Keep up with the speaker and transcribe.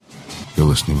You're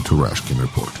listening to Rashkin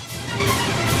Report.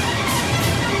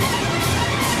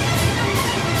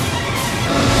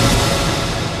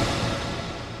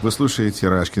 Вы слушаете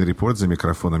Rashkin Report, за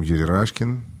микрофоном Юрий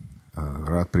Рашкин.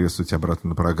 Рад приветствовать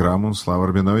обратно на программу. Слава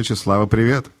Рабинович. Слава,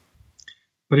 привет.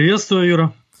 Приветствую,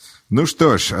 Юра. Ну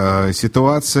что ж,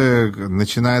 ситуация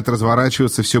начинает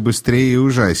разворачиваться все быстрее и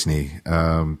ужасней.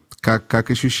 Как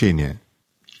ощущения?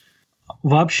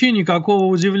 Вообще никакого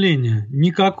удивления,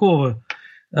 никакого.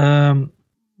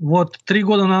 Вот 3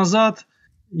 года назад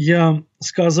я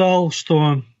сказал,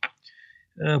 что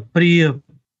при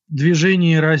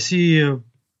движении России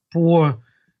по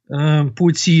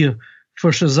пути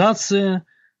фашизации,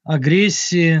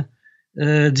 агрессии,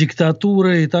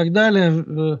 диктатуры и так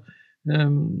далее,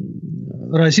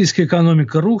 российская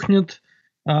экономика рухнет.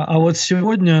 А вот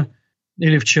сегодня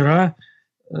или вчера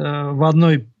в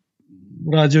одной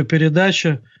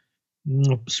радиопередаче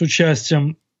с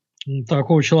участием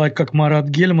такого человека, как Марат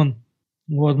Гельман,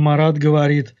 вот Марат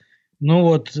говорит, ну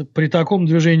вот при таком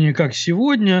движении, как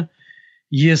сегодня,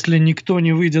 если никто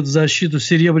не выйдет в защиту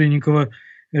Серебренникова,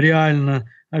 реально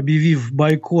объявив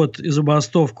бойкот и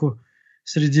забастовку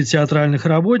среди театральных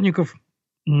работников,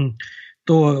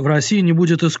 то в России не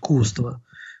будет искусства.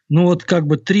 Ну вот как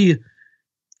бы 3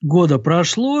 года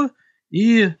прошло,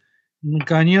 и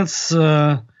наконец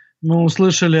мы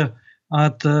услышали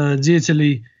от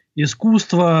деятелей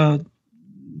искусства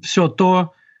все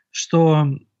то, что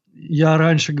я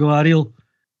раньше говорил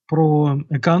про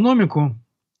экономику.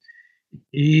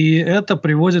 И это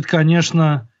приводит,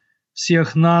 конечно,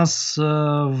 всех нас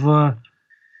в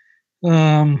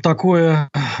такое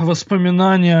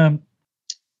воспоминание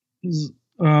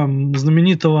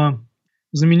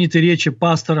знаменитой речи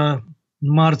пастора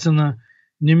Мартина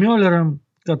Немеллера,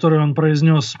 которую он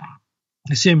произнес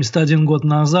 71 год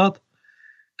назад,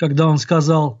 когда он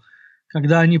сказал,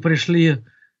 когда они пришли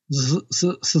с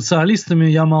социалистами,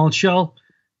 я молчал,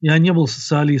 я не был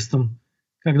социалистом.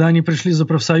 Когда они пришли за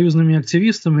профсоюзными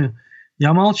активистами,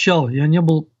 я молчал, я не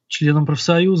был членом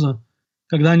профсоюза.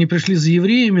 Когда они пришли за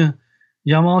евреями,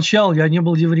 я молчал, я не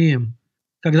был евреем.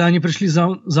 Когда они пришли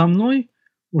за мной,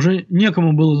 уже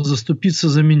некому было заступиться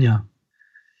за меня.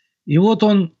 И вот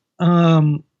он,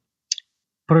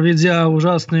 проведя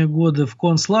ужасные годы в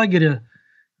концлагере,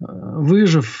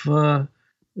 выжив,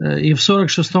 и в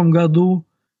 1946 году,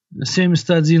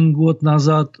 71 год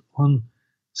назад, он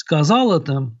сказал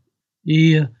это,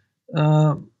 и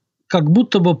как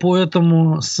будто бы по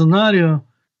этому сценарию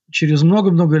через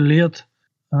много-много лет,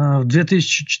 в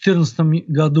 2014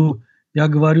 году, я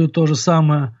говорю то же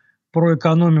самое про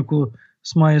экономику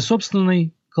с моей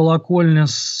собственной колокольни,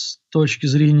 с точки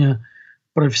зрения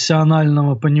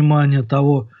профессионального понимания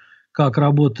того, как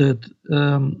работает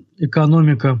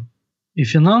экономика и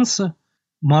финансы.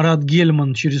 Марат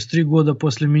Гельман через 3 года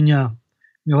после меня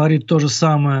говорит то же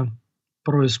самое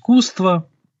про искусство.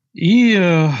 И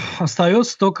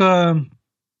остается только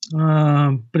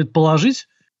предположить,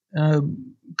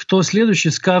 кто следующий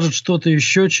скажет что-то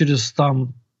еще через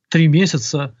 3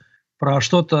 месяца про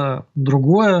что-то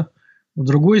другое, в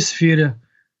другой сфере.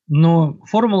 Но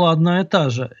формула одна и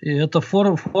та же. И это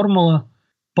формула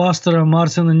пастора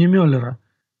Мартина Немеллера.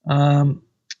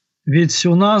 Ведь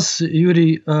у нас,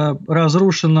 Юрий,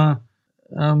 разрушено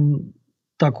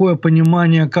такое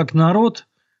понимание, как народ,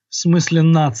 в смысле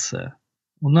нация.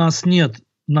 У нас нет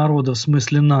народа в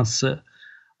смысле нация.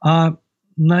 А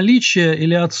наличие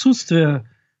или отсутствие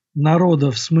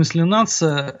народа в смысле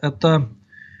нация – это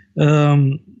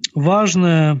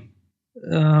важная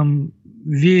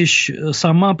вещь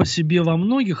сама по себе во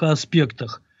многих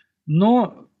аспектах,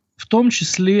 но в том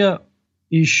числе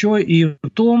еще и в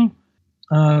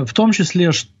том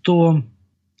числе, что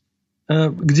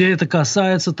где это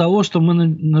касается того, что мы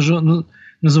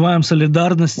называем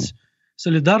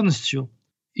солидарностью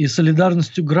и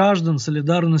солидарностью граждан,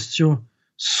 солидарностью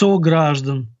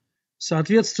сограждан.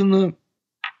 Соответственно,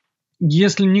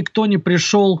 если никто не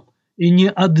пришел и не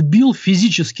отбил,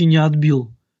 физически не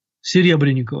отбил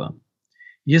Серебренникова,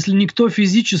 если никто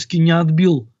физически не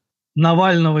отбил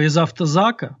Навального из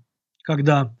автозака,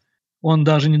 когда он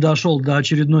даже не дошел до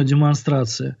очередной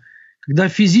демонстрации, когда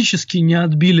физически не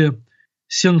отбили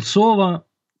Сенцова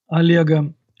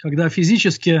Олега, когда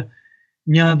физически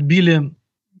не отбили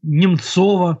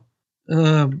Немцова,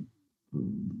 в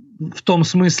том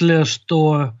смысле,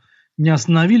 что не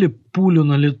остановили пулю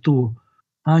на лету,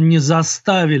 а не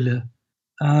заставили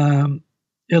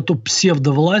эту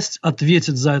псевдовласть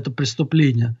ответить за это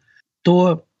преступление,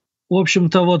 то, в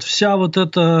общем-то, вот вся вот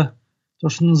эта, то,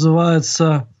 что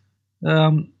называется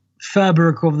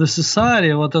fabric of the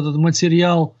society, вот этот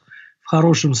материал в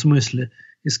хорошем смысле,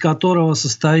 из которого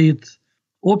состоит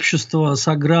общество,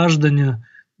 сограждане,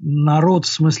 народ в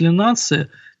смысле нации,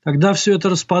 тогда все это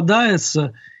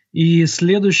распадается, и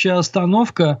следующая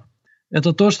остановка –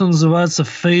 это то, что называется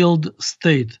failed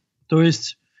state, то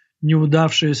есть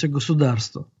неудавшееся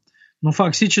государство. Но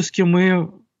фактически мы,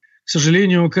 к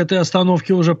сожалению, к этой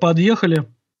остановке уже подъехали,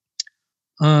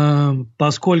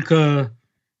 поскольку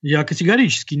я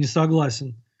категорически не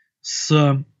согласен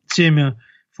с теми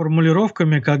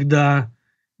формулировками, когда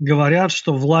говорят,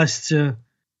 что власти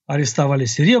арестовали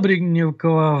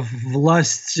Серебренникова,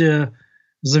 власти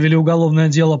завели уголовное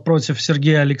дело против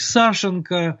Сергея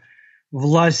Алексашенко,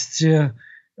 власти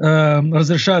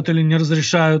разрешают или не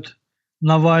разрешают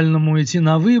Навальному идти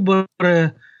на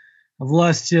выборы,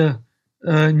 власти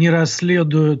не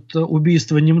расследуют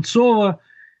убийство Немцова.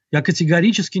 Я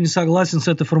категорически не согласен с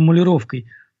этой формулировкой.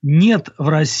 Нет в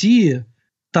России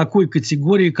такой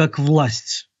категории, как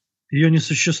власть. Ее не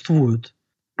существует.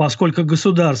 Поскольку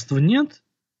государства нет,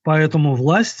 поэтому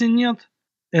власти нет.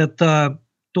 Это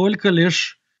только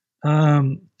лишь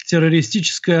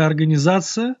террористическая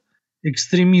организация,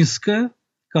 экстремистская,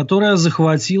 которая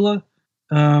захватила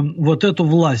вот эту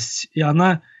власть. И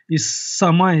она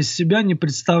сама из себя не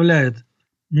представляет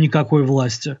никакой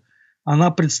власти.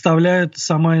 Она представляет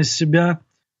сама из себя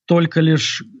только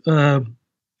лишь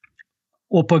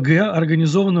ОПГ,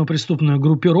 организованную преступную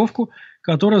группировку,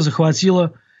 которая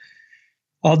захватила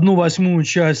 1/8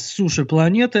 часть суши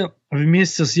планеты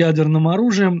вместе с ядерным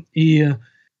оружием, и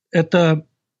это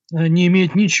не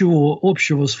имеет ничего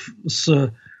общего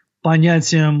с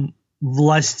понятием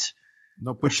власть.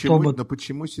 Но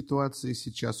почему ситуация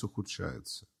сейчас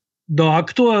ухудшается? Да, а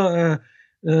кто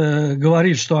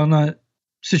говорит, что она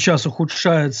сейчас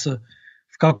ухудшается?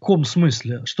 В каком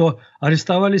смысле? Что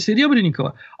арестовали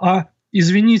Серебренникова? А,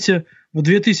 извините, в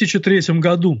 2003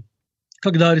 году,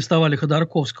 когда арестовали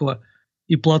Ходорковского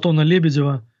и Платона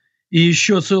Лебедева, и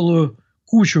еще целую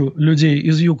кучу людей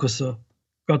из ЮКОСа,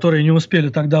 которые не успели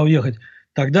тогда уехать,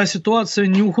 тогда ситуация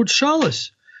не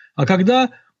ухудшалась. А когда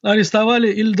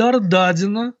арестовали Ильдара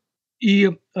Дадина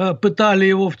и пытали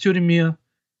его в тюрьме,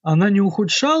 она не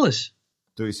ухудшалась?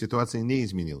 То есть ситуация не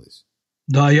изменилась?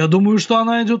 Да, я думаю, что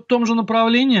она идет в том же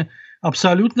направлении,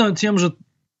 абсолютно тем же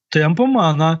темпом.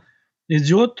 Она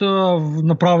идет в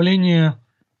направлении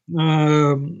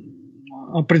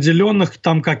определенных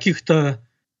там каких-то,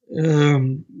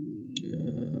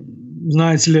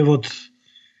 знаете ли, вот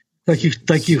таких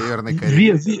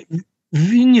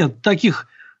нет, таких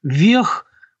вех,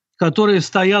 которые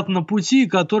стоят на пути,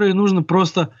 которые нужно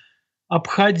просто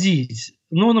обходить.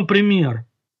 Ну, например,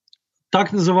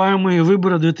 так называемые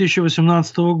выборы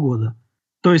 2018 года.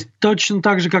 То есть точно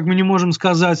так же, как мы не можем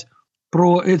сказать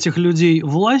про этих людей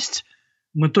власть,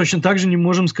 мы точно так же не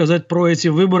можем сказать про эти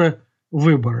выборы.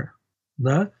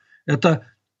 Да? Это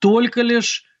только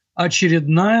лишь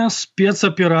очередная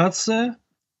спецоперация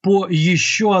по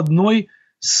еще одной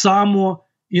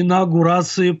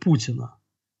самоинаугурации Путина.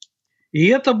 И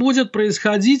это будет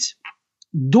происходить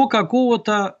до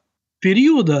какого-то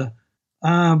периода,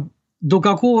 до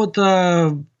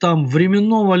какого-то там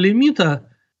временного лимита.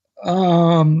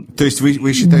 То есть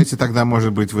вы считаете, тогда,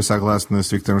 может быть, вы согласны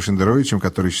с Виктором Шендеровичем,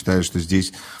 который считает, что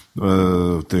здесь,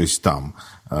 то есть там,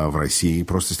 в России,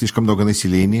 просто слишком много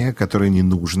населения, которое не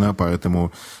нужно,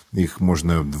 поэтому их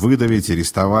можно выдавить,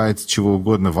 арестовать, чего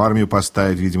угодно, в армию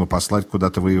поставить, видимо, послать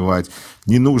куда-то воевать.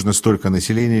 Не нужно столько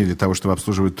населения для того, чтобы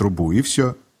обслуживать трубу, и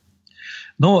все.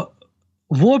 Но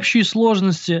в общей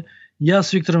сложности я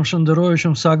с Виктором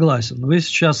Шендеровичем согласен. Вы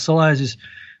сейчас ссылаетесь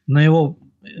на его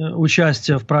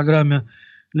участие в программе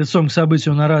 «Лицом к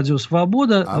событию» на радио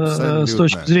 «Свобода». С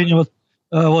точки зрения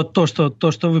вот то,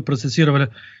 что вы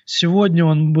процитировали. Сегодня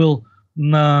он был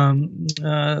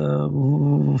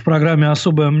в программе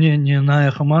 «Особое мнение» на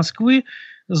 «Эхо Москвы»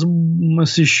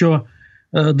 с еще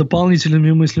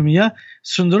дополнительными мыслями. Я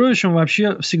с Шендеровичем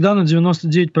вообще всегда на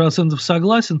 99%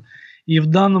 согласен. И в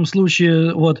данном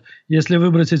случае, вот, если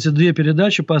выбрать эти две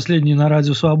передачи, последние на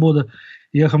радио «Свобода»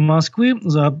 и «Эхо Москвы»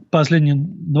 за последние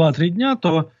 2-3 дня,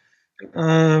 то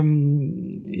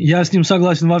я с ним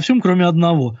согласен во всем, кроме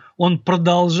одного. Он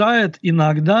продолжает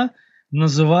иногда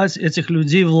называть этих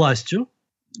людей властью.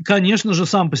 Конечно же,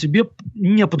 сам по себе,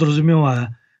 не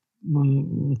подразумевая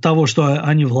того, что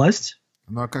они власть.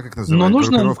 Ну, а как их называют?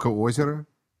 Группировка «Озеро»?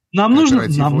 Нам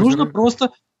нужно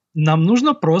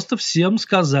просто всем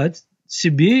сказать,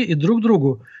 себе и друг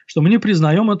другу, что мы не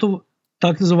признаем эту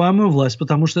так называемую власть,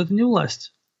 потому что это не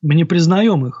власть. Мы не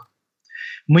признаем их.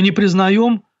 Мы не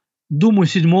признаем Думу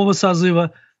 7-го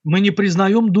созыва, мы не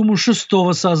признаем Думу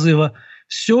 6-го созыва.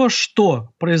 Все,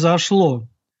 что произошло,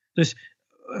 то есть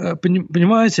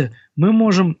понимаете, мы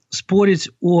можем спорить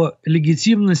о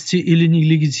легитимности или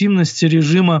нелегитимности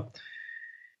режима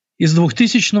из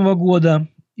 2000 года,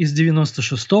 из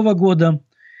 96 года,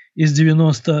 из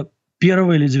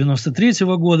 91 или 93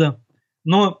 года,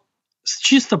 но с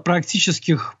чисто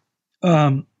практических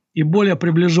и более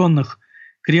приближенных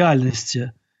к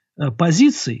реальности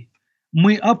позиций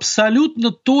мы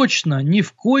абсолютно точно ни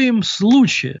в коем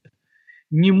случае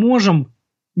не можем,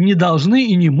 не должны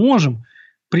и не можем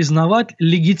признавать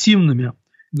легитимными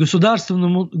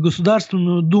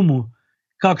Государственную Думу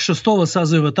как 6-го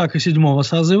созыва, так и 7-го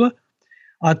созыва,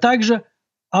 а также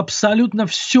абсолютно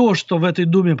все, что в этой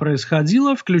Думе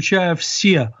происходило, включая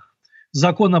все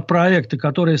законопроекты,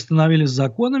 которые становились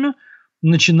законами,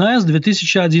 начиная с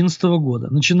 2011 года,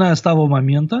 начиная с того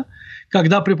момента,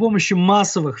 когда при помощи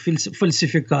массовых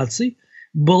фальсификаций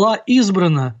была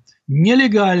избрана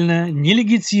нелегальная,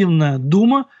 нелегитимная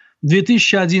Дума в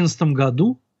 2011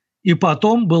 году, и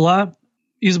потом была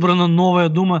избрана новая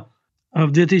Дума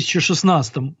в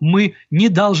 2016. Мы не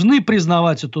должны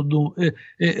признавать эту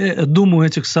Думу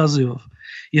этих созывов.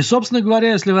 И, собственно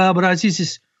говоря, если вы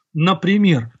обратитесь,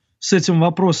 например, с этим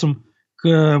вопросом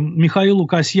к Михаилу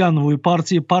Касьянову и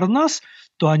партии Парнас,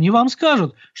 то они вам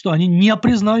скажут, что они не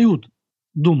признают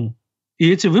Думу. И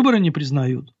эти выборы не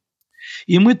признают.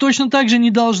 И мы точно так же не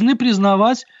должны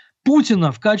признавать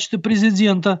Путина в качестве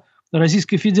президента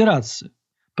Российской Федерации.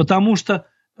 Потому что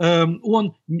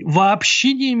он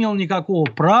вообще не имел никакого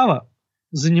права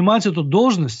занимать эту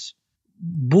должность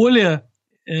более,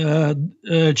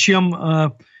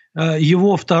 чем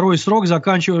его второй срок,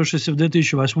 заканчивавшийся в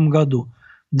 2008 году.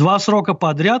 2 срока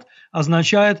подряд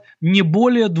означает не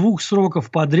более 2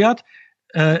 сроков подряд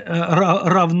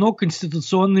равно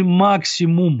конституционный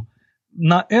максимум.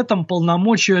 На этом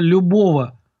полномочия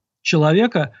любого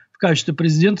человека в качестве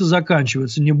президента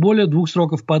заканчиваются, не более 2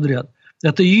 сроков подряд.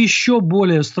 Это еще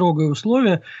более строгое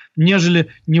условие, нежели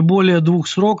не более 2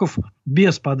 сроков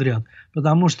без подряд.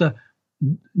 Потому что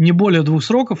не более 2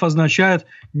 сроков означает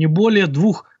не более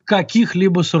 2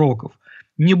 каких-либо сроков.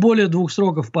 Не более 2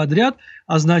 сроков подряд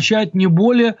означает не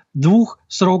более 2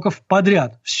 сроков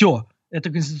подряд. Все, это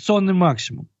конституционный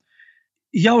максимум.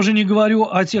 Я уже не говорю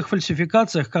о тех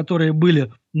фальсификациях, которые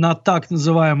были на так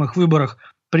называемых выборах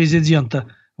президента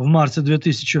в марте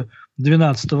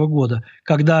 2012 года,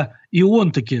 когда и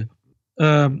он таки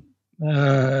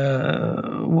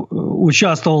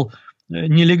участвовал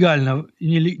нелегально,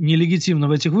 нелегитимно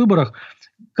в этих выборах,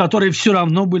 которые все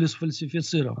равно были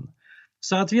сфальсифицированы.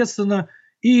 Соответственно,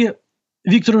 и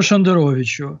Виктору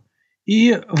Шендеровичу,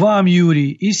 и вам,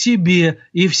 Юрий, и себе,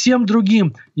 и всем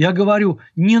другим, я говорю,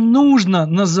 не нужно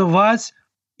называть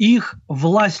их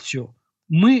властью.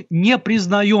 Мы не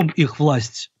признаем их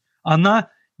власть. Она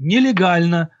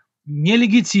нелегальна,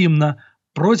 нелегитимна,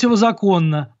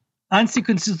 противозаконна,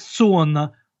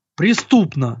 антиконституционна,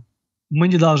 преступна. Мы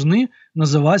не должны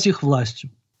называть их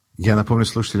властью. Я напомню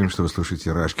слушателям, что вы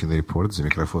слушаете «Рашкин Репорт». За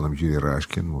микрофоном Юрий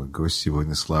Рашкин, мой гость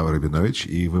сегодня Слава Рабинович.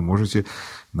 И вы можете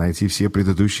найти все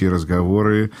предыдущие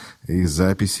разговоры и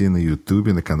записи на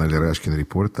Ютубе, на канале «Рашкин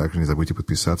Репорт». Также не забудьте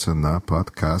подписаться на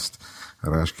подкаст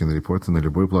 «Рашкин Репорт» на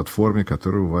любой платформе,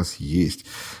 которая у вас есть.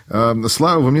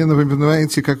 Слава, вы мне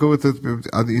напоминаете какого-то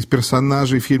из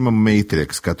персонажей фильма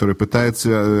 «Мэйтрикс», который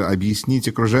пытается объяснить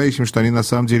окружающим, что они на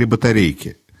самом деле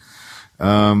батарейки.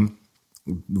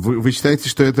 Вы считаете,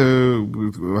 что это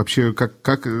вообще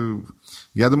как...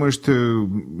 Я думаю, что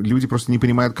люди просто не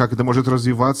понимают, как это может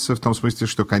развиваться, в том смысле,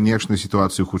 что, конечно,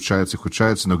 ситуация ухудшается,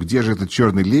 но где же этот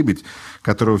черный лебедь,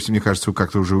 которого, мне кажется,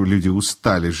 как-то уже люди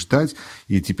устали ждать,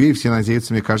 и теперь все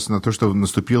надеются, мне кажется, на то, что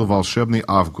наступил волшебный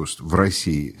август в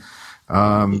России.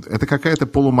 Это какая-то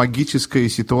полумагическая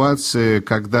ситуация,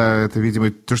 когда это, видимо,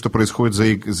 то, что происходит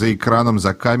за экраном,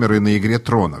 за камерой на «Игре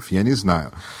тронов», я не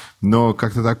знаю. Но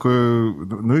как-то такое,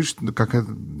 ну и как это,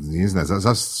 я не знаю,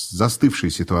 застывшая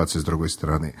ситуация с другой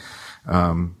стороны.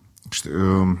 Вы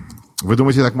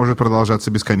думаете, так может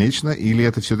продолжаться бесконечно, или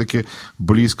это все-таки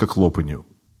близко к лопанию?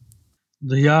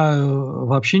 Да я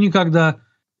вообще никогда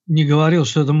не говорил,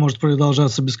 что это может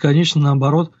продолжаться бесконечно.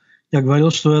 Наоборот, я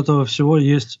говорил, что этого всего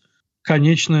есть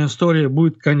конечная история,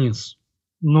 будет конец.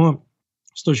 Но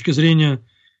с точки зрения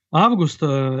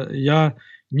августа я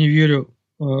не верю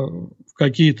в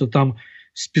какие-то там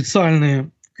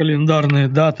специальные календарные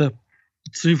даты,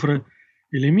 цифры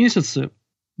или месяцы,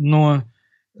 но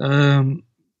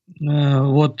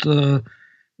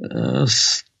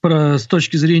с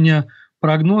точки зрения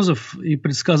прогнозов и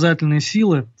предсказательной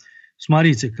силы,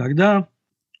 смотрите, когда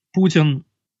Путин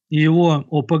и его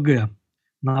ОПГ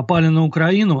напали на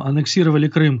Украину, аннексировали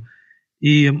Крым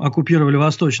и оккупировали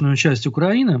восточную часть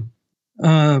Украины,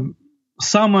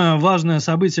 самое важное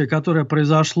событие, которое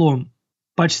произошло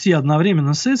почти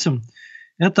одновременно с этим,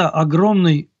 это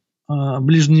огромный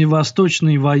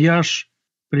ближневосточный вояж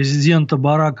президента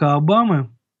Барака Обамы,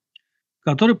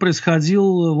 который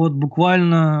происходил вот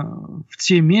буквально в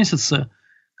те месяцы,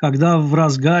 когда в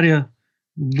разгаре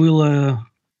была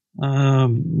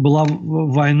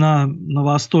война на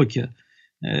Востоке.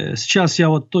 Сейчас я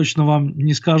вот точно вам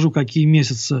не скажу, какие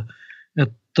месяцы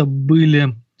это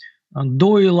были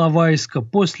до Иловайска,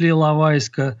 после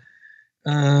Иловайска.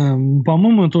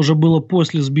 По-моему, это уже было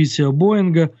после сбития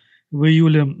Боинга в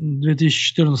июле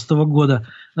 2014 года.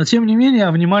 Но, тем не менее,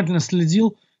 я внимательно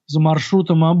следил за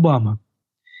маршрутом Обамы.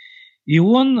 И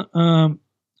он,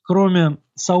 кроме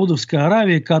Саудовской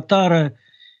Аравии, Катара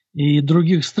и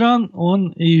других стран,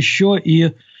 он еще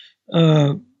и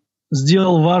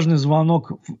сделал важный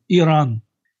звонок в Иран,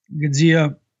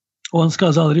 где он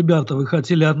сказал: ребята, вы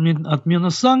хотели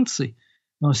отмены санкций,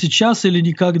 но сейчас или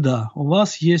никогда. У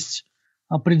вас есть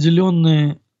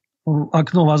определенное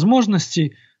окно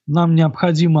возможностей, нам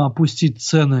необходимо опустить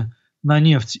цены на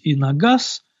нефть и на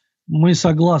газ. Мы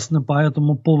согласны по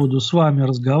этому поводу с вами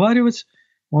разговаривать.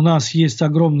 У нас есть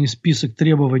огромный список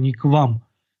требований к вам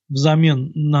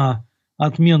взамен на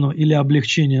отмену или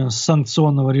облегчение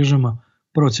санкционного режима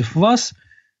против вас.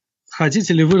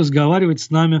 Хотите ли вы разговаривать с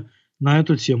нами на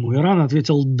эту тему? Иран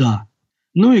ответил «да».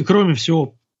 Ну и кроме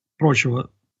всего прочего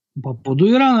по поводу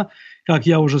Ирана, как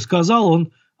я уже сказал,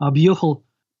 он объехал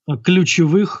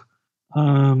ключевых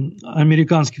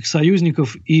американских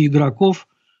союзников и игроков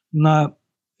на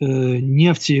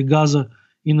нефти и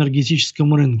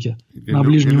газоэнергетическом рынке на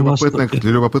Ближнем Востоке.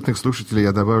 Для любопытных слушателей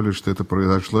я добавлю, что это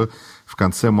произошло в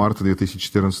конце марта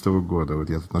 2014 года. Вот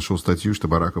я тут нашел статью, что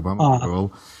Барак Обама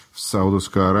попал в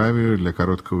Саудовскую Аравию для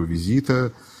короткого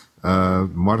визита,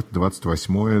 март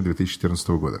 28 2014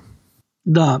 года.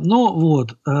 Да, ну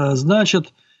вот,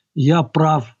 значит, я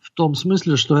прав в том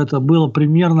смысле, что это было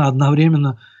примерно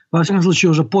одновременно, во всяком случае,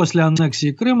 уже после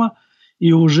аннексии Крыма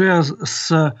и уже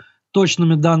с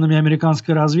точными данными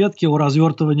американской разведки о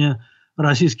развертывании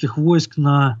российских войск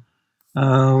на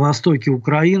востоке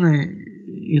Украины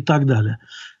и так далее.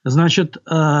 Значит,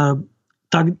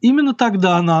 именно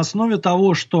тогда, на основе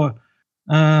того, что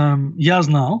я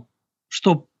знал,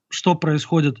 что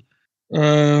происходит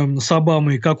с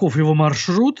Обамой, каков его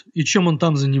маршрут и чем он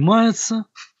там занимается,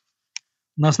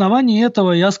 на основании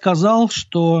этого я сказал,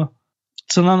 что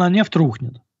цена на нефть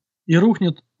рухнет. И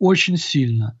рухнет очень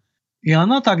сильно. И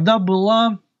она тогда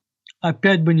была,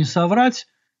 опять бы не соврать,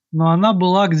 но она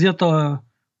была где-то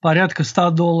порядка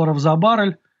 $100 за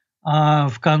баррель, а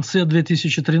в конце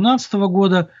 2013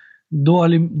 года,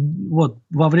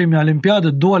 во время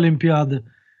Олимпиады, до Олимпиады,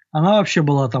 она вообще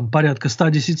была там порядка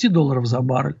 $110 за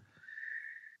баррель.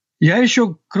 Я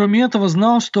еще, кроме этого,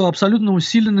 знал, что абсолютно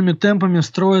усиленными темпами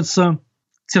строятся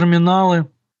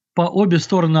терминалы по обе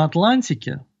стороны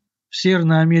Атлантики, в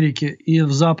Северной Америке и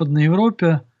в Западной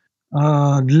Европе,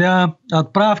 для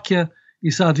отправки и,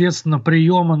 соответственно,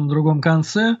 приема на другом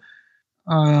конце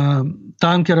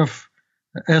танкеров,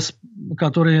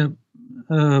 которые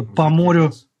по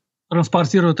морю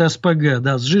транспортируют СПГ,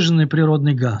 да, сжиженный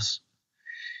природный газ.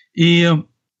 И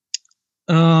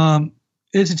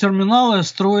эти терминалы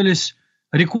строились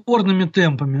рекордными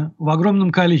темпами в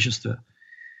огромном количестве.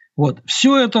 Вот.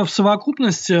 Все это в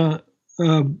совокупности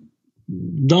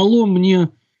дало мне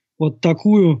вот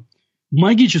такую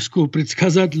магическую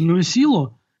предсказательную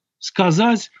силу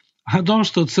сказать о том,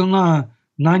 что цена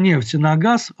на нефть и на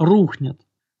газ рухнет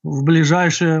в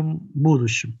ближайшем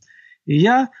будущем. И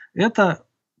я это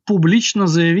публично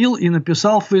заявил и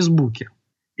написал в Фейсбуке.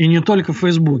 И не только в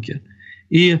Фейсбуке.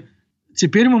 И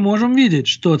теперь мы можем видеть,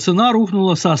 что цена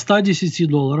рухнула со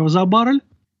 $110 за баррель,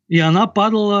 и она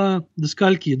падала до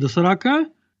скольки? До 40?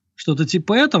 Что-то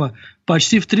типа этого,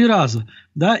 почти в 3 раза.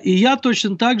 Да? И я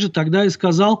точно так же тогда и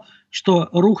сказал, что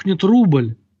рухнет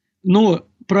рубль. Но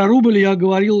про рубль я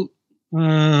говорил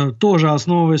тоже,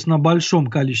 основываясь на большом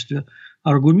количестве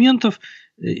аргументов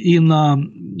и на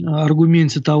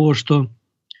аргументе того, что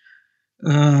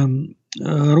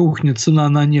рухнет цена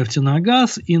на нефть и на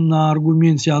газ, и на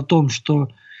аргументе о том, что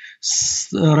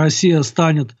Россия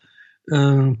станет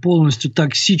полностью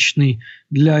токсичной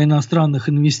для иностранных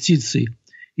инвестиций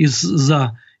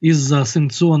из-за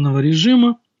санкционного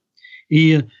режима,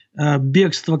 и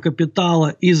бегство капитала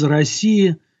из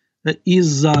России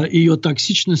из-за ее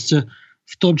токсичности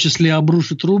в том числе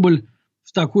обрушит рубль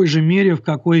в такой же мере, в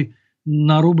какой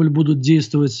на рубль будет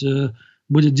действовать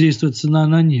цена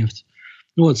на нефть.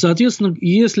 Вот, соответственно,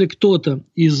 если кто-то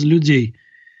из людей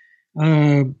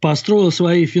построил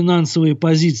свои финансовые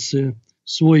позиции,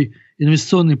 свой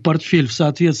инвестиционный портфель в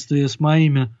соответствии с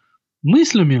моими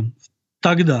мыслями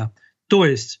тогда, то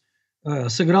есть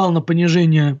сыграл на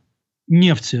понижение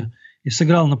нефти и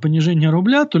сыграл на понижение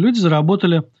рубля, то люди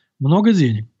заработали много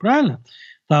денег, правильно?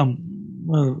 Там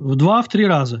в 2-3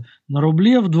 раза. На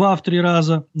рубле в 2-3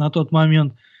 раза на тот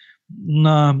момент,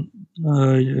 на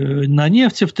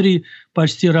нефти в 3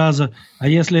 почти раза. А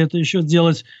если это еще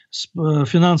сделать с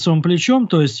финансовым плечом,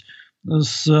 то есть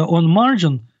с on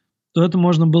margin, то это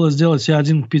можно было сделать и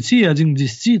 1 к 5, и 1 к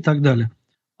 10 и так далее.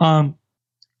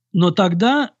 Но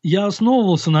тогда я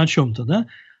основывался на чем-то, да?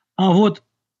 А вот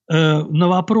на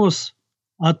вопрос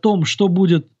о том, что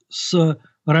будет с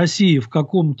Россией в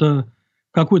какой-то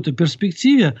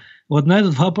перспективе, вот на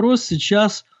этот вопрос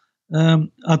сейчас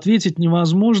ответить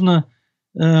невозможно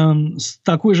с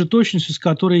такой же точностью, с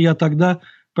которой я тогда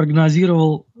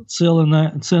прогнозировал цены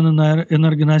на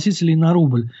энергоносители и на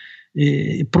рубль.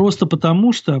 И просто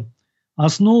потому, что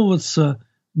основываться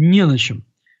не на чем.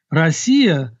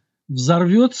 Россия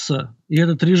взорвется, и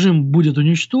этот режим будет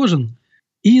уничтожен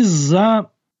из-за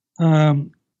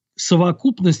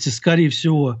совокупности, скорее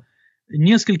всего,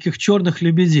 нескольких черных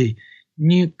лебедей.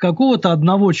 Не какого-то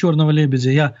одного черного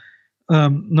лебедя. Я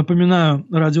напоминаю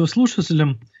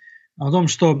радиослушателям о том,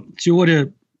 что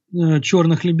теория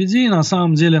черных лебедей на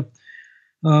самом деле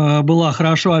была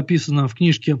хорошо описана в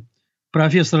книжке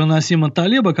профессора Насима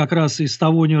Талеба, как раз из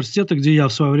того университета, где я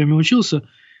в свое время учился,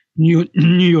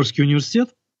 Нью-Йоркский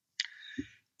университет.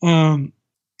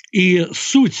 И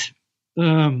суть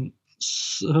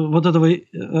вот этого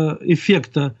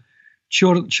эффекта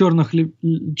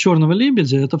черного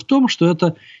лебедя, это в том, что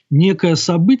это некое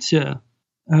событие,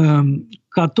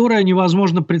 которое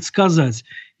невозможно предсказать.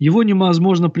 Его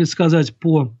невозможно предсказать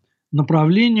по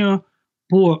направлению,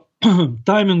 по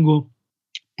таймингу,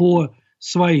 по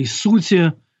своей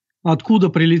сути, откуда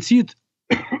прилетит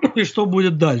и что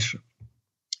будет дальше.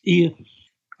 И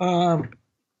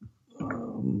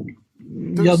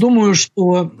я думаю,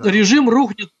 что режим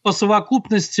рухнет по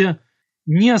совокупности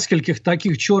нескольких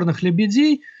таких черных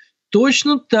лебедей,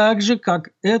 точно так же, как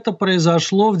это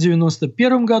произошло в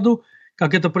 1991 году,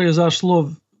 как это произошло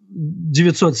в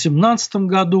 1917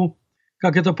 году,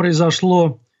 как это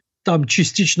произошло там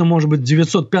частично, может быть, в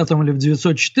 1905 или в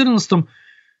 1914.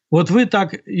 Вот вы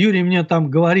так, Юрий, мне там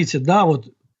говорите, да,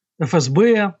 вот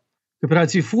ФСБ,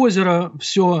 кооператив «Озеро»,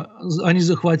 все они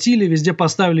захватили, везде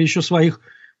поставили еще своих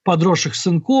подросших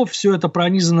сынков, все это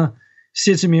пронизано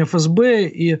сетями ФСБ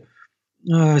и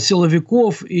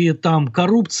силовиков, и там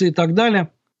коррупции и так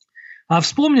далее. А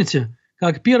вспомните,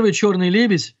 как первый черный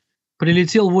лебедь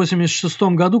прилетел в 1986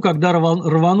 году, когда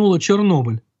рвануло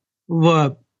Чернобыль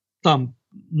в там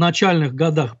начальных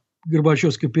годах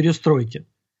Горбачевской перестройки.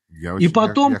 Я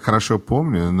хорошо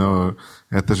помню, но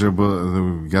это же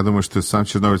было... Я думаю, что сам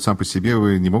Чернобыль сам по себе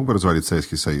не мог бы развалить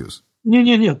Советский Союз.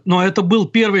 Нет, но это был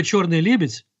первый черный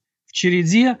лебедь в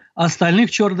череде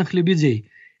остальных черных лебедей.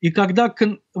 И когда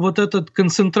вот эта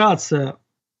концентрация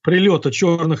прилета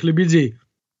черных лебедей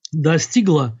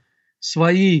достигла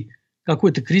своей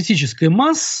какой-то критической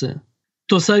массы,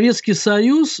 то Советский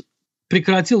Союз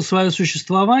прекратил свое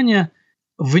существование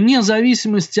вне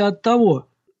зависимости от того,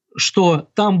 что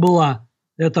там была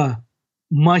эта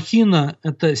махина,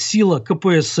 эта сила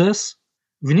КПСС,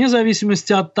 вне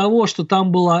зависимости от того, что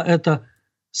там была эта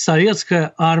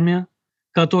советская армия,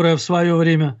 которая в свое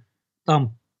время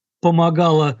там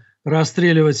помогала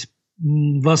расстреливать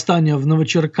восстание в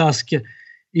Новочеркасске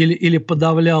или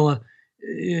подавляла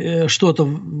что-то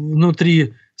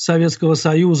внутри Советского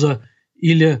Союза,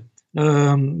 или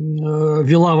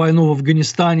вела войну в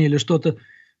Афганистане, или что-то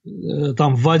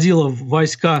там вводила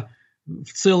войска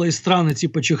в целые страны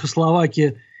типа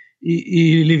Чехословакии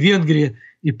или Венгрии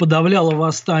и подавляла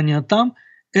восстание там,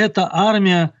 эта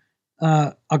армия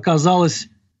оказалась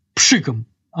пшиком.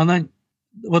 Она,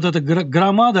 вот эта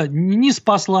громада не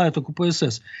спасла эту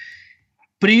КПСС.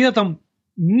 При этом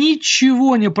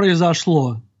ничего не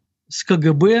произошло с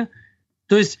КГБ.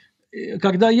 То есть,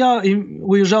 когда я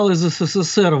уезжал из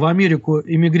СССР в Америку,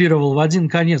 эмигрировал в один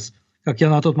конец, как я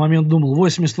на тот момент думал, в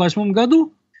 1988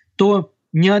 году, то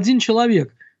ни один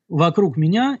человек вокруг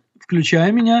меня,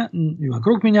 включая меня и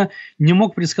вокруг меня, не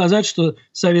мог предсказать, что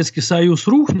Советский Союз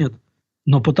рухнет,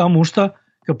 но потому что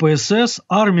КПСС,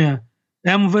 армия,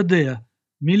 МВД,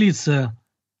 милиция,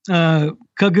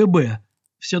 КГБ,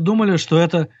 все думали, что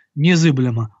это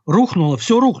незыблемо. Рухнуло,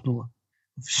 все рухнуло.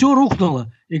 Все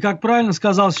рухнуло. И, как правильно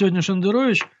сказал сегодня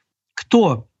Шендерович,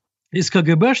 кто из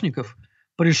КГБшников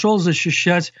пришел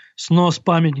защищать снос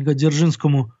памятника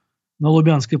Дзержинскому на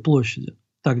Лубянской площади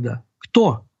тогда?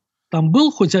 Кто? Там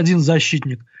был хоть один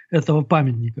защитник этого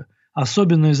памятника,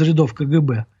 особенно из рядов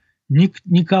КГБ?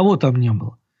 Никого там не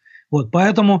было. Вот,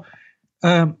 поэтому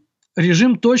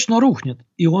режим точно рухнет.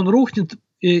 И он рухнет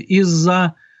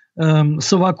из-за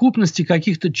совокупности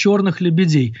каких-то черных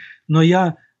лебедей. Но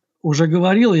я уже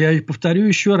говорил, я повторю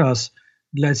еще раз,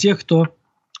 для тех, кто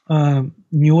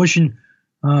не очень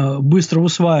быстро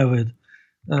усваивает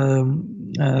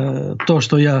то,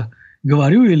 что я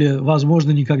говорю, или,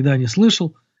 возможно, никогда не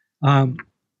слышал.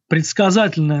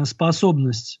 Предсказательная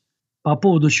способность по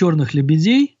поводу черных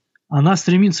лебедей, она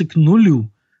стремится к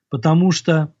нулю, потому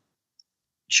что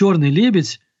черный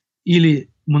лебедь или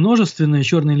множественные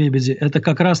черные лебеди – это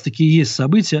как раз-таки и есть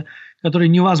события, которые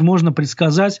невозможно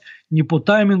предсказать ни по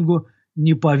таймингу,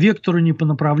 ни по вектору, ни по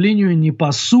направлению, ни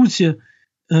по сути.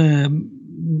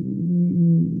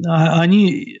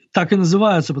 Они так и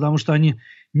называются, потому что они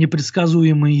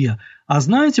непредсказуемые. А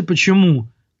знаете, почему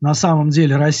на самом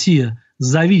деле Россия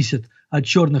зависит от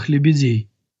черных лебедей?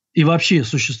 И вообще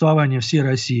существование всей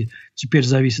России теперь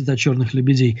зависит от черных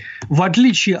лебедей. В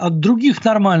отличие от других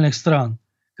нормальных стран,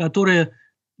 которые,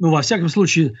 во всяком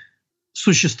случае,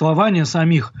 существование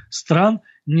самих стран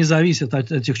не зависит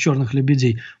от этих черных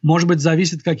лебедей. Может быть,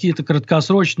 зависят какие-то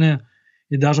краткосрочные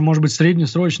и даже, может быть,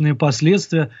 среднесрочные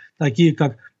последствия, такие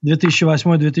как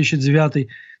 2008-2009,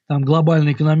 там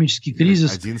глобальный экономический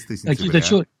кризис, 11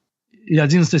 сентября. И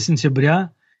 11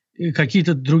 сентября, и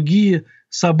какие-то другие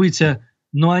события,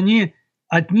 но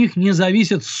от них не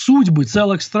зависят судьбы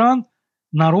целых стран,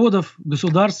 народов,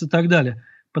 государств и так далее.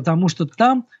 Потому что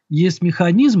там есть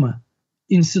механизмы,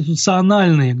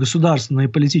 институциональные, государственные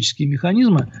политические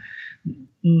механизмы,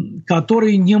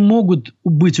 которые не могут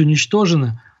быть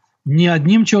уничтожены ни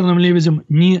одним черным лебедем,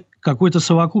 ни какой-то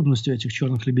совокупностью этих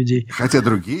черных лебедей. Хотя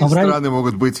другие страны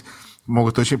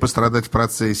могут очень пострадать в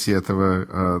процессе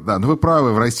этого. Да, но вы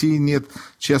правы, в России нет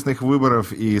честных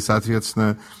выборов, и,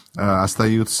 соответственно,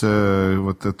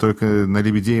 остаются только на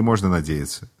лебедей можно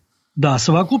надеяться. Да,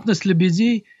 совокупность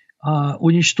лебедей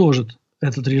уничтожит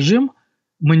этот режим.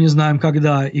 Мы не знаем,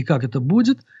 когда и как это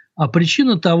будет. А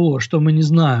причина того, что мы не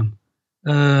знаем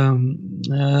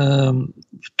в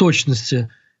точности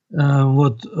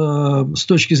с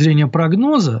точки зрения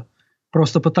прогноза,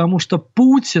 просто потому что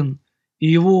Путин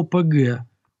и его ОПГ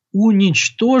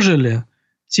уничтожили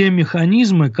те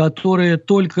механизмы, которые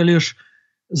только лишь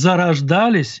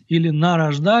зарождались или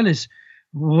нарождались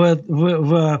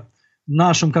в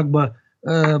нашем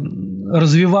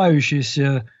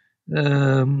развивающейся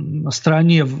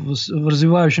стране, в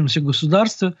развивающемся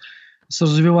государстве с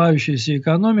развивающейся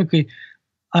экономикой.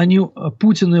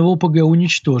 Путин и его ОПГ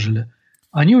уничтожили.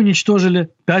 Они уничтожили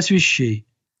 5 вещей.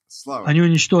 Слава. Они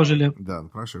уничтожили... Да,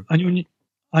 прошу. Они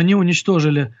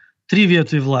уничтожили 3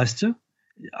 ветви власти.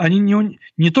 Они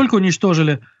не только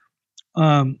уничтожили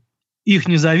их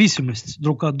независимость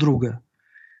друг от друга.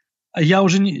 О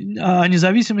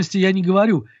независимости я не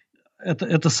говорю.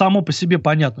 Это само по себе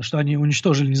понятно, что они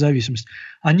уничтожили независимость.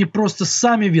 Они просто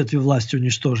сами ветви власти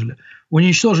уничтожили.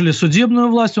 Уничтожили судебную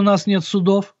власть, у нас нет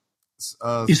судов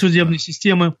и судебной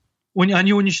системы.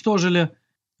 Они уничтожили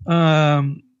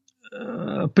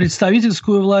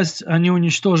представительскую власть, они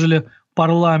уничтожили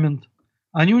парламент,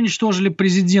 они уничтожили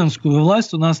президентскую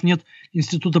власть, у нас нет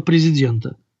института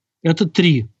президента. Это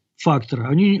 3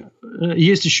 фактора.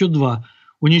 Есть еще 2.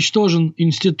 Уничтожен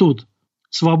институт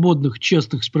свободных,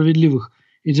 честных, справедливых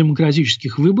и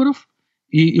демократических выборов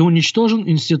и уничтожен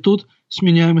институт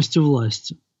сменяемости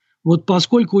власти. Вот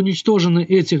поскольку уничтожены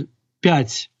эти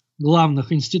 5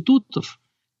 главных институтов,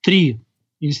 3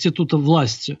 института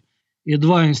власти и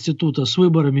 2 института с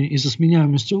выборами и со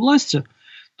сменяемостью власти,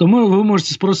 то вы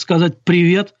можете просто сказать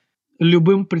привет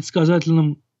любым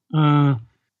предсказательным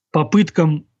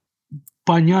попыткам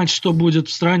понять, что будет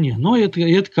в стране. Но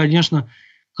это, конечно,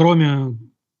 кроме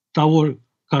того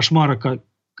кошмара,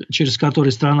 через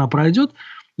который страна пройдет,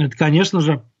 это, конечно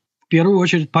же, в первую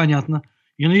очередь понятно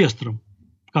инвесторам,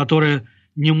 которые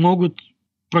не могут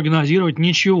прогнозировать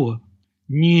ничего.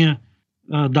 Ни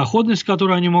доходность,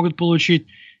 которую они могут получить,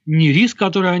 ни риск,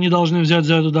 который они должны взять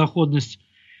за эту доходность,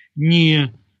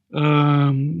 ни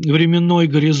временной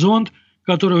горизонт,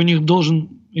 который у них должен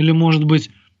или может быть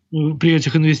при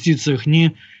этих инвестициях,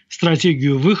 ни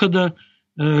стратегию выхода,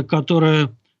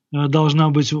 которая должна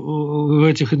быть в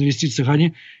этих инвестициях,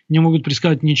 они не могут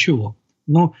предсказать ничего.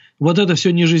 Но вот это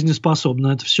все не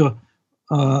жизнеспособно, это все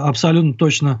абсолютно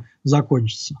точно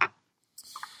закончится.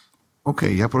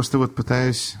 Окей, я просто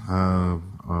пытаюсь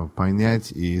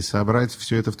понять и собрать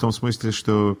все это в том смысле,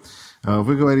 что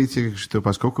вы говорите, что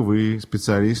поскольку вы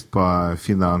специалист по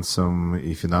финансам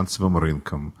и финансовым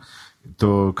рынкам,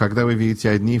 то когда вы видите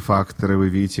одни факторы, вы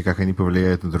видите, как они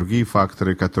повлияют на другие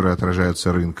факторы, которые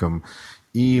отражаются рынком,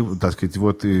 и, так сказать,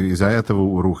 вот из-за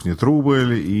этого рухнет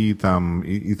рубль, и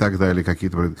так далее,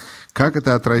 какие-то... Как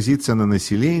это отразится на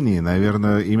населении?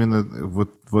 Наверное, именно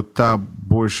вот та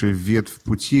больше ветвь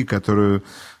пути, которую,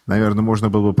 наверное, можно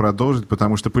было бы продолжить,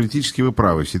 потому что политически вы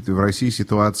правы. В России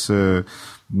ситуация,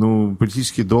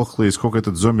 политически дохлая, и сколько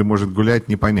этот зомби может гулять,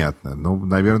 непонятно.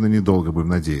 Наверное, недолго, будем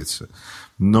надеяться.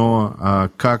 Но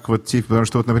как потому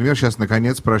что, например, сейчас,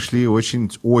 наконец, прошли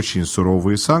очень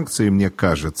суровые санкции, мне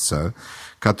кажется,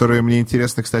 которые, мне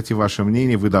интересно, кстати, ваше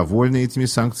мнение, вы довольны этими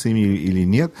санкциями или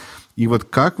нет? И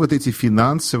как эти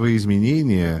финансовые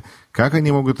изменения, как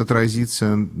они могут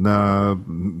отразиться на,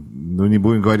 не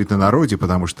будем говорить на народе,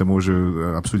 потому что мы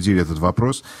уже обсудили этот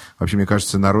вопрос. Вообще, мне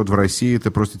кажется, народ в России – это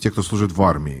просто те, кто служит в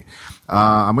армии.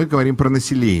 А мы говорим про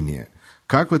население.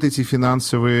 Как эти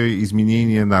финансовые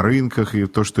изменения на рынках и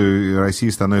то, что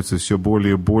Россия становится все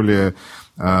более и более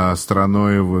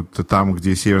страной там,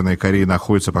 где Северная Корея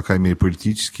находится, по крайней мере,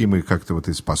 политически, и как-то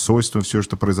и с посольством все,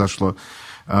 что произошло.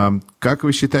 Как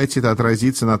вы считаете, это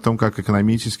отразится на том, как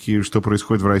экономически, что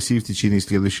происходит в России в течение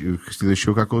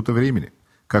следующего какого-то времени?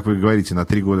 Как вы говорите, на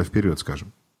 3 года вперед,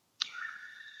 скажем?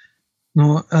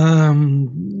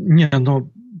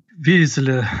 Видите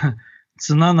ли,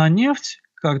 цена на нефть,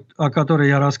 о которой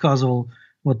я рассказывал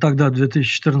тогда, в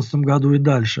 2014 году и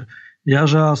дальше, я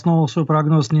же основывал свой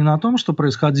прогноз не на том, что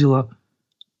происходило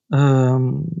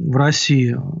в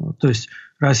России. То есть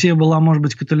Россия была, может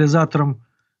быть, катализатором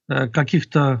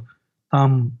каких-то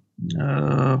там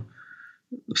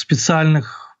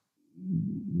специальных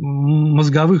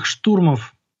мозговых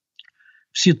штурмов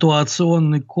в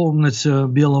ситуационной комнате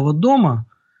Белого дома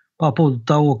по поводу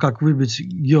того, как выбить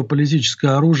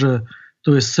геополитическое оружие,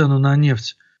 то есть цену на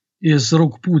нефть, из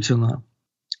рук Путина.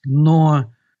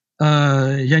 Но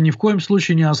я ни в коем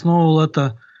случае не основывал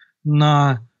это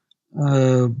на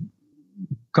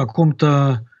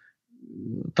каком-то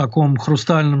таком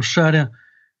хрустальном шаре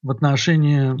в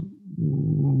отношении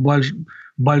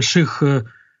большого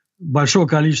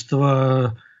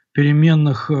количества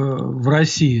переменных в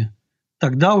России.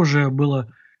 Тогда уже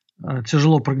было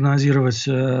тяжело прогнозировать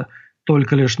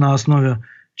только лишь на основе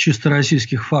чисто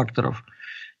российских факторов.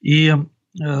 И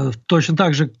точно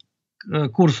так же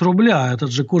курс рубля.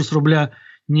 Этот же курс рубля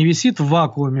не висит в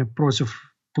вакууме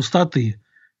против пустоты.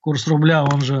 Курс рубля,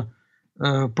 он же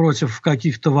против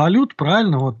каких-то валют,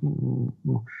 правильно?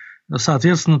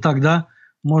 Соответственно, тогда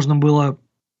можно было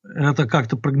это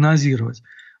как-то прогнозировать.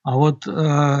 А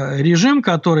режим,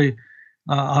 который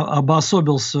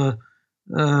обособился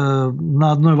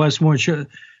на 1/8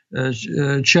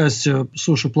 части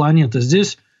суши планеты,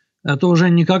 здесь это уже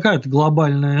не какая-то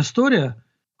глобальная история.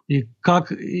 И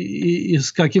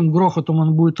с каким грохотом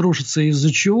он будет рушиться,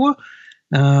 из-за чего,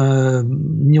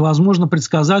 невозможно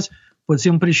предсказать по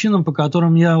тем причинам, по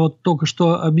которым я только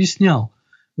что объяснял.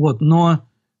 Но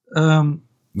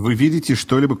вы видите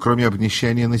что-либо, кроме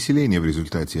обнищания населения в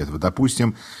результате этого?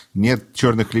 Допустим, нет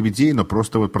черных лебедей, но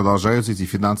просто продолжаются эти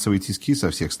финансовые тиски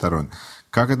со всех сторон.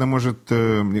 Как это может...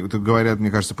 Говорят,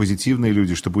 мне кажется, позитивные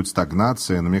люди, что будет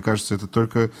стагнация, но мне кажется, это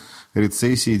только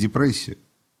рецессия и депрессия.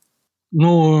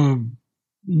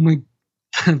 Мы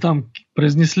там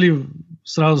произнесли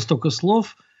сразу столько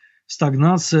слов: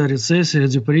 стагнация, рецессия,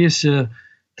 депрессия.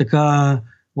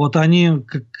 Они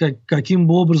каким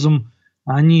бы образом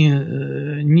они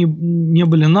не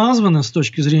были названы с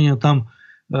точки зрения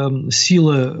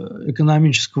силы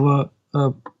экономического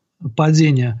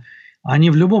падения,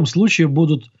 они в любом случае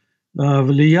будут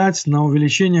влиять на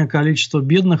увеличение количества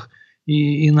бедных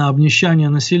и на обнищание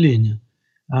населения.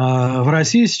 В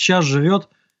России сейчас живет,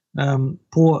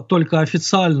 по только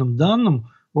официальным данным,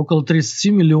 около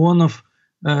 30 миллионов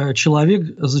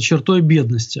человек за чертой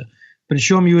бедности.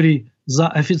 Причем, Юрий, за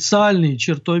официальной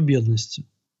чертой бедности,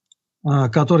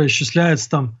 которая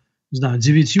исчисляется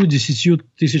 9-10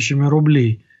 тысячами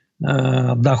рублей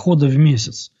дохода в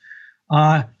месяц.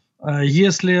 А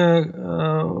если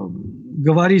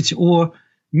говорить о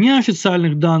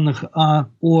неофициальных данных, а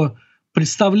о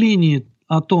представлении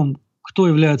о том, кто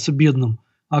является бедным,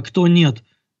 а кто нет,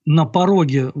 на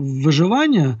пороге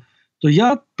выживания, то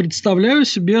я представляю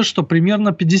себе, что примерно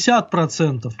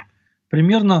 50%,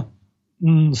 примерно,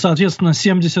 соответственно,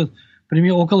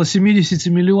 около 70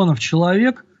 миллионов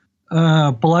человек,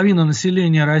 половина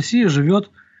населения России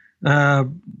живет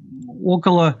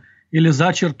около или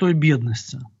за чертой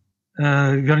бедности.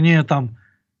 Вернее, этого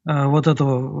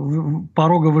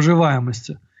порога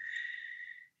выживаемости.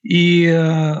 И,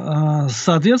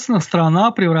 соответственно,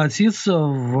 страна превратится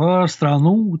в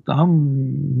страну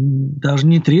даже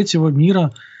не третьего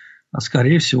мира, а,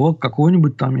 скорее всего,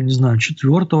 какого-нибудь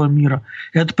 4-го мира.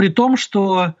 Это при том,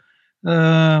 что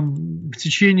в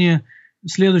течение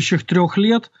следующих 3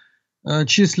 лет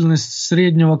численность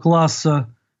среднего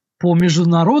класса по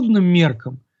международным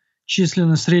меркам,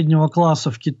 численность среднего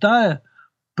класса в Китае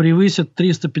превысит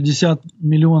 350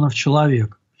 миллионов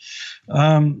человек.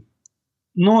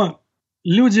 Но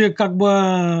люди как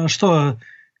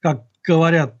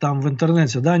говорят там в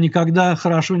интернете, да, никогда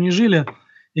хорошо не жили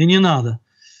и не надо.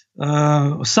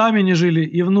 Сами не жили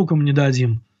и внукам не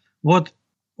дадим. Вот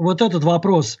этот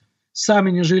вопрос,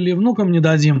 сами не жили и внукам не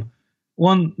дадим,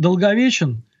 он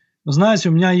долговечен. Знаете,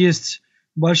 у меня есть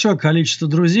большое количество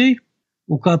друзей,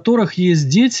 у которых есть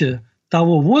дети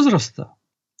того возраста,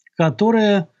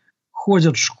 которые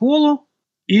ходят в школу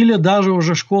или даже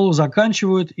уже школу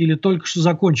заканчивают, или только что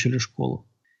закончили школу.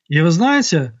 И вы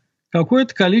знаете,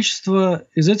 какое-то количество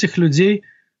из этих людей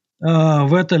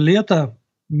в это лето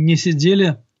не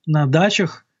сидели на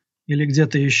дачах или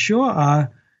где-то еще,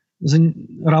 а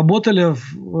работали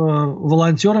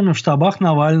волонтерами в штабах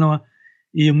Навального.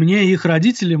 И мне их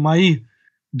родители, мои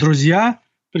друзья,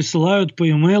 присылают по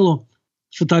имейлу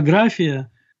фотографии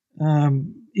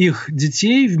их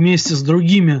детей вместе с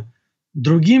другими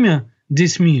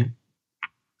детьми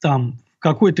там в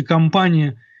какой-то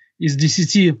компании из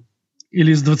 10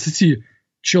 или из 20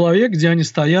 человек, где они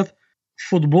стоят в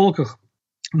футболках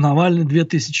 «Навальный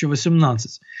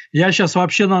 2018». Я сейчас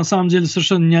вообще на самом деле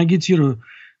совершенно не агитирую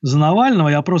за Навального,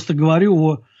 я просто говорю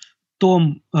о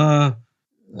том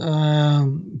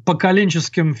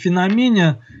поколенческом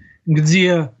феномене,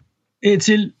 где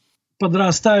эти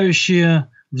подрастающие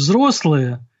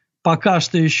взрослые, пока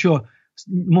что еще,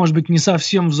 может быть, не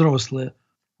совсем взрослые,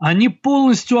 они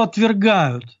полностью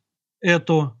отвергают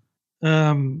это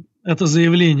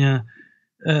заявление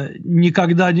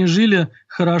 «никогда не жили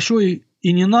хорошо и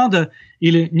не надо»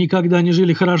 или «никогда не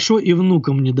жили хорошо и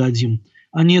внукам не дадим».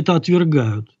 Они это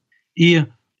отвергают. И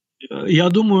я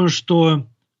думаю, что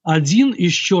один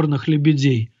из черных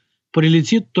лебедей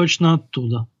прилетит точно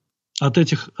оттуда, от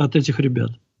этих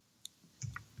ребят.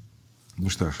 Ну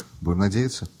что ж, будем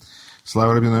надеяться.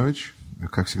 Слава Рабинович,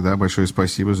 как всегда, большое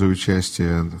спасибо за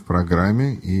участие в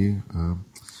программе и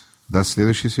до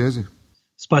следующей связи.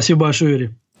 Спасибо большое,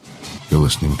 Юрий. You're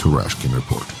listening to Rashkin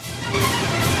Report.